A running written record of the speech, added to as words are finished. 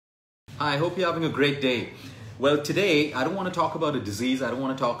Hi, I hope you're having a great day. Well, today I don't want to talk about a disease. I don't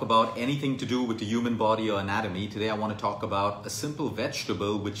want to talk about anything to do with the human body or anatomy. Today I want to talk about a simple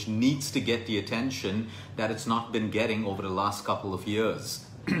vegetable which needs to get the attention that it's not been getting over the last couple of years.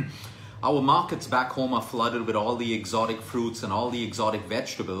 Our markets back home are flooded with all the exotic fruits and all the exotic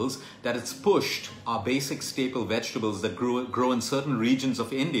vegetables that it's pushed our basic staple vegetables that grow in certain regions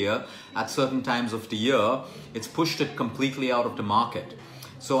of India at certain times of the year. It's pushed it completely out of the market.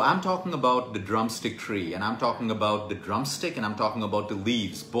 So I'm talking about the drumstick tree, and I'm talking about the drumstick, and I'm talking about the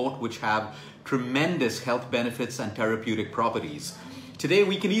leaves, both which have tremendous health benefits and therapeutic properties. Today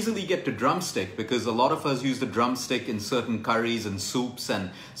we can easily get the drumstick because a lot of us use the drumstick in certain curries and soups and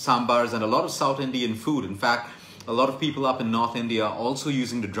sambars and a lot of South Indian food. In fact, a lot of people up in North India are also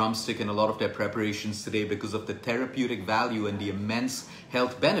using the drumstick in a lot of their preparations today because of the therapeutic value and the immense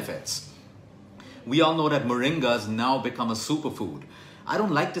health benefits. We all know that Moringa has now become a superfood. I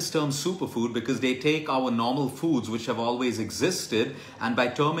don't like this term superfood because they take our normal foods which have always existed, and by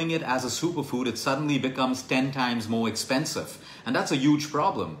terming it as a superfood, it suddenly becomes 10 times more expensive. And that's a huge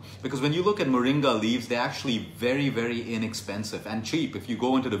problem because when you look at Moringa leaves, they're actually very, very inexpensive and cheap. If you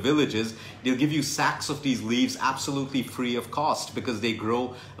go into the villages, they'll give you sacks of these leaves absolutely free of cost because they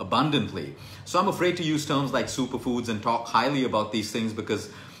grow abundantly. So I'm afraid to use terms like superfoods and talk highly about these things because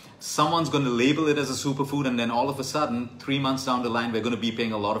someone's going to label it as a superfood, and then all of a sudden, 3 months down the line, we're going to be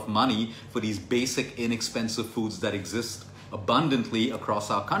paying a lot of money for these basic inexpensive foods that exist abundantly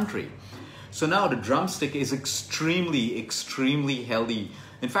across our country. So now the drumstick is extremely healthy.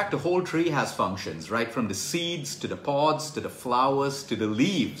 In fact, the whole tree has functions, right? From the seeds to the pods, to the flowers, to the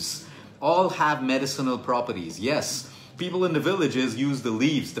leaves, all have medicinal properties. Yes, people in the villages use the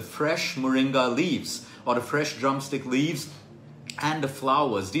leaves, the fresh Moringa leaves or the fresh drumstick leaves, and the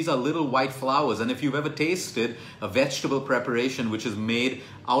flowers. These are little white flowers, and if you've ever tasted a vegetable preparation which is made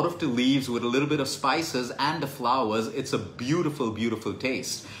out of the leaves with a little bit of spices and the flowers, it's a beautiful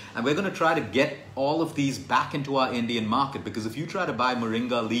taste. And we're going to try to get all of these back into our Indian market, because if you try to buy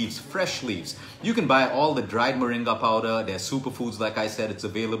Moringa leaves, fresh leaves, you can buy all the dried Moringa powder. They're superfoods, like I said. It's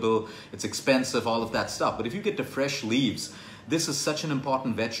available, it's expensive, all of that stuff. But if you get the fresh leaves, this is such an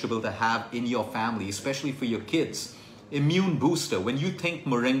important vegetable to have in your family, especially for your kids. Immune booster. When you think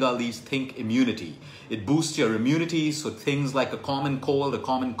Moringa leaves, think immunity. It boosts your immunity, so things like a common cold, a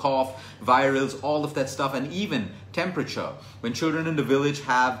common cough, virals, all of that stuff, and even temperature. When children in the village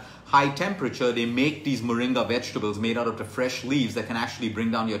have high temperature, they make these Moringa vegetables made out of the fresh leaves that can actually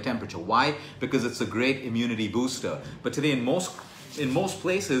bring down your temperature. Why? Because it's a great immunity booster. But today in most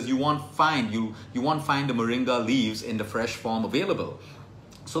places you won't find the Moringa leaves in the fresh form available.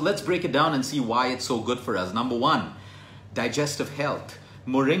 So let's break it down and see why it's so good for us. Number one, digestive health.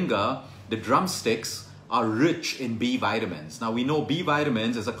 Moringa, the drumsticks, are rich in B vitamins. Now we know B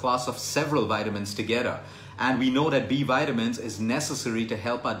vitamins is a class of several vitamins together, and we know that B vitamins is necessary to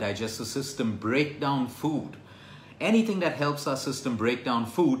help our digestive system break down food. Anything that helps our system break down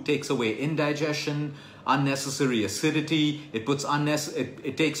food takes away indigestion, unnecessary acidity. It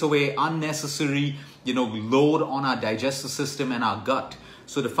takes away unnecessary, load on our digestive system and our gut.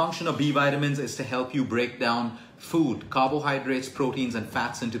 So the function of B vitamins is to help you break down food, carbohydrates, proteins, and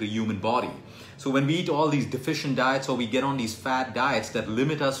fats into the human body. So when we eat all these deficient diets, or we get on these fat diets that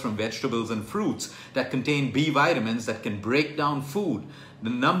limit us from vegetables and fruits that contain B vitamins that can break down food, the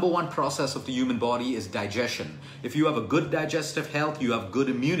number one process of the human body is digestion. If you have a good digestive health, you have good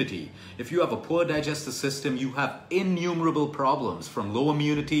immunity. If you have a poor digestive system, you have innumerable problems, from low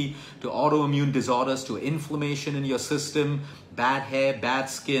immunity to autoimmune disorders to inflammation in your system, bad hair, bad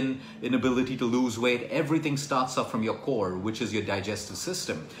skin, inability to lose weight. Everything starts up from your core, which is your digestive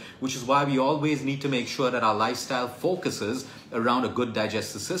system, which is why we always need to make sure that our lifestyle focuses around a good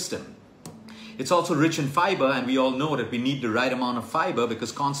digestive system. It's also rich in fiber, and we all know that we need the right amount of fiber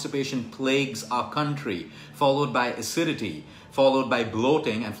because constipation plagues our country, followed by acidity, followed by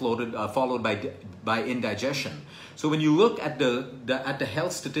bloating, and followed by indigestion. So when you look at the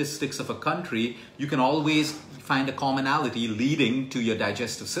health statistics of a country, you can always find a commonality leading to your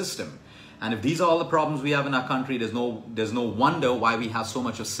digestive system. And if these are all the problems we have in our country, there's no wonder why we have so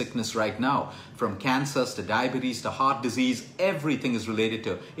much of sickness right now. From cancers to diabetes to heart disease, everything is related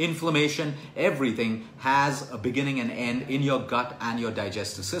to inflammation. Everything has a beginning and end in your gut and your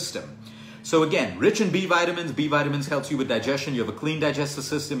digestive system. So again, rich in B vitamins. B vitamins helps you with digestion. You have a clean digestive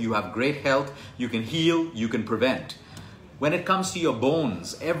system. You have great health. You can heal. You can prevent. When it comes to your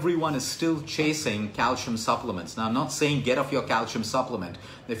bones, everyone is still chasing calcium supplements. Now, I'm not saying get off your calcium supplement.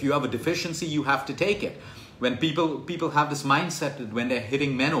 If you have a deficiency, you have to take it. When people have this mindset that when they're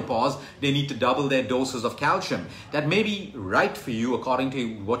hitting menopause, they need to double their doses of calcium. That may be right for you according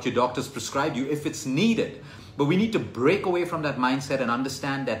to what your doctors prescribe you if it's needed. But we need to break away from that mindset and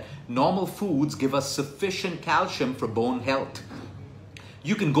understand that normal foods give us sufficient calcium for bone health.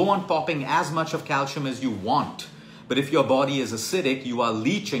 You can go on popping as much of calcium as you want. But if your body is acidic, you are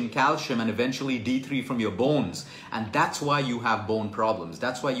leaching calcium and eventually D3 from your bones. And that's why you have bone problems.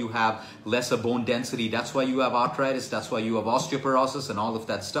 That's why you have lesser bone density. That's why you have arthritis. That's why you have osteoporosis and all of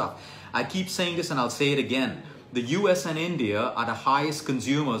that stuff. I keep saying this and I'll say it again. The US and India are the highest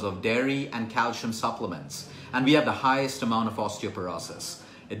consumers of dairy and calcium supplements. And we have the highest amount of osteoporosis.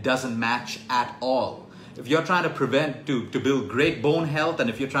 It doesn't match at all. If you're trying to build great bone health, and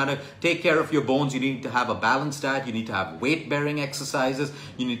if you're trying to take care of your bones, you need to have a balanced diet, you need to have weight-bearing exercises,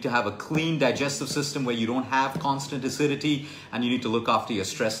 you need to have a clean digestive system where you don't have constant acidity, and you need to look after your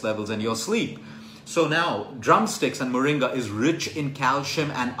stress levels and your sleep. So now, drumsticks and moringa is rich in calcium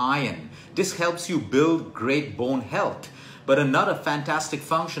and iron. This helps you build great bone health. But another fantastic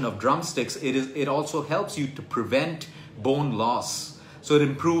function of drumsticks, it also helps you to prevent bone loss. So it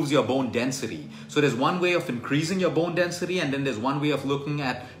improves your bone density. So there's one way of increasing your bone density, and then there's one way of looking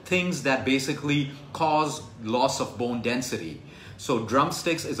at things that basically cause loss of bone density. So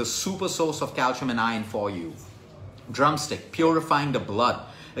drumsticks is a super source of calcium and iron for you. Drumstick, purifying the blood.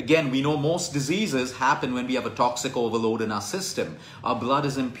 Again, we know most diseases happen when we have a toxic overload in our system. Our blood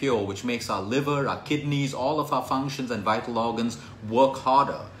is impure, which makes our liver, our kidneys, all of our functions and vital organs work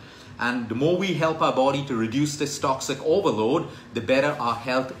harder. And the more we help our body to reduce this toxic overload, the better our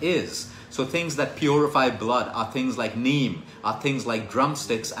health is. So things that purify blood are things like neem, are things like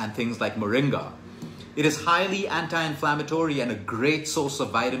drumsticks, and things like moringa. It is highly anti-inflammatory and a great source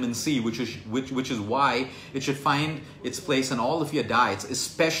of vitamin C, which is why it should find its place in all of your diets,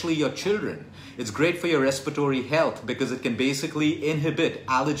 especially your children. It's great for your respiratory health because it can basically inhibit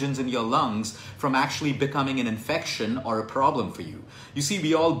allergens in your lungs from actually becoming an infection or a problem for you. You see,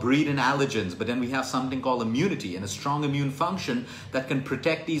 we all breed in allergens, but then we have something called immunity and a strong immune function that can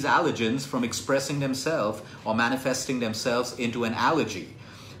protect these allergens from expressing themselves or manifesting themselves into an allergy.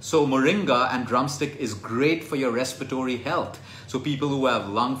 So moringa and drumstick is great for your respiratory health. So people who have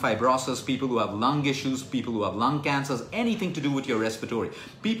lung fibrosis, people who have lung issues, people who have lung cancers, anything to do with your respiratory,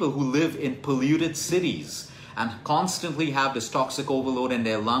 people who live in polluted cities and constantly have this toxic overload in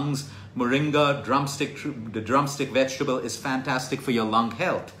their lungs, moringa, the drumstick vegetable is fantastic for your lung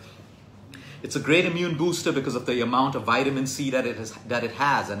health. It's a great immune booster because of the amount of vitamin C that it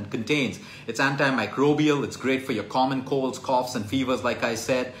has and contains. It's antimicrobial. It's great for your common colds, coughs, and fevers, like I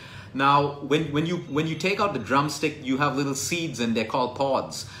said. Now, when you take out the drumstick, you have little seeds and they're called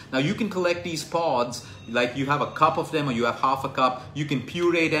pods. Now, you can collect these pods, like you have a cup of them or you have half a cup. You can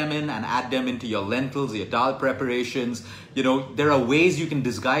puree them in and add them into your lentils, your dal preparations. You know, there are ways you can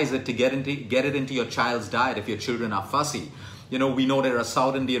disguise it to get it into your child's diet if your children are fussy. You know, we know there are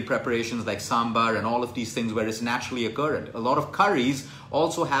South Indian preparations like sambar and all of these things where it's naturally occurrent. A lot of curries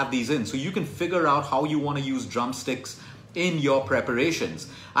also have these in. So you can figure out how you want to use drumsticks in your preparations.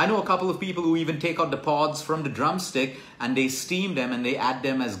 I know a couple of people who even take out the pods from the drumstick and they steam them and they add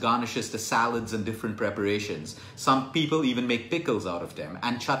them as garnishes to salads and different preparations. Some people even make pickles out of them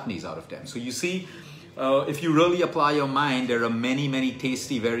and chutneys out of them. So you see, if you really apply your mind, there are many, many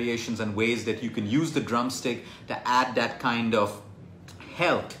tasty variations and ways that you can use the drumstick to add that kind of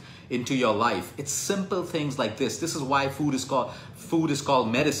health into your life. It's simple things like this. This is why food is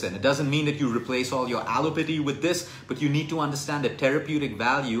called medicine. It doesn't mean that you replace all your allopathy with this, but you need to understand the therapeutic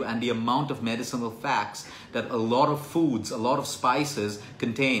value and the amount of medicinal facts that a lot of foods, a lot of spices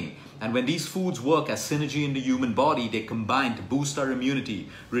contain. And when these foods work as synergy in the human body, they combine to boost our immunity,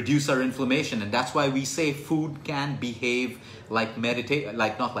 reduce our inflammation. And that's why we say food can behave like medication.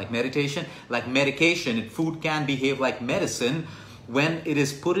 Food can behave like medicine when it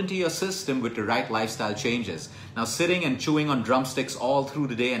is put into your system with the right lifestyle changes. Now, sitting and chewing on drumsticks all through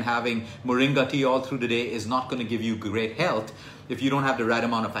the day and having moringa tea all through the day is not going to give you great health if you don't have the right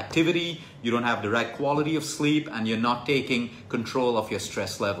amount of activity, you don't have the right quality of sleep, and you're not taking control of your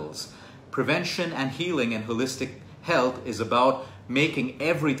stress levels. Prevention and healing and holistic health is about making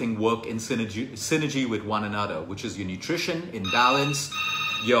everything work in synergy with one another, which is your nutrition in balance,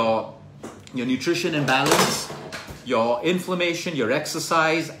 your nutrition in balance, your inflammation, your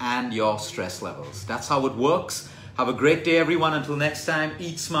exercise, and your stress levels. That's how it works. Have a great day, everyone. Until next time,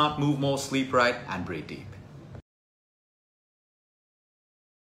 eat smart, move more, sleep right, and breathe deep.